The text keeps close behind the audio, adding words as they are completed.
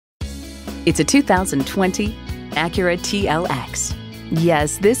It's a 2020 Acura TLX.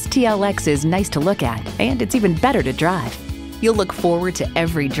 Yes, this TLX is nice to look at, and it's even better to drive. You'll look forward to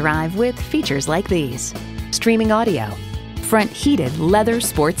every drive with features like these: streaming audio, front heated leather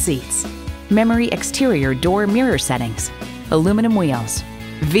sports seats, memory exterior door mirror settings, aluminum wheels,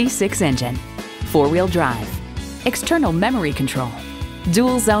 V6 engine, four-wheel drive, external memory control,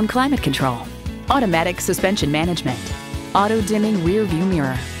 dual zone climate control, automatic suspension management, auto-dimming rear view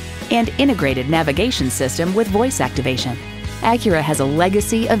mirror, and integrated navigation system with voice activation. Acura has a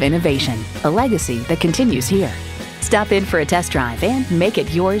legacy of innovation, a legacy that continues here. Stop in for a test drive and make it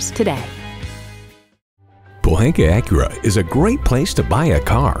yours today. Pohanka Acura is a great place to buy a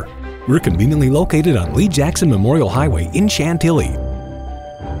car. We're conveniently located on Lee Jackson Memorial Highway in Chantilly.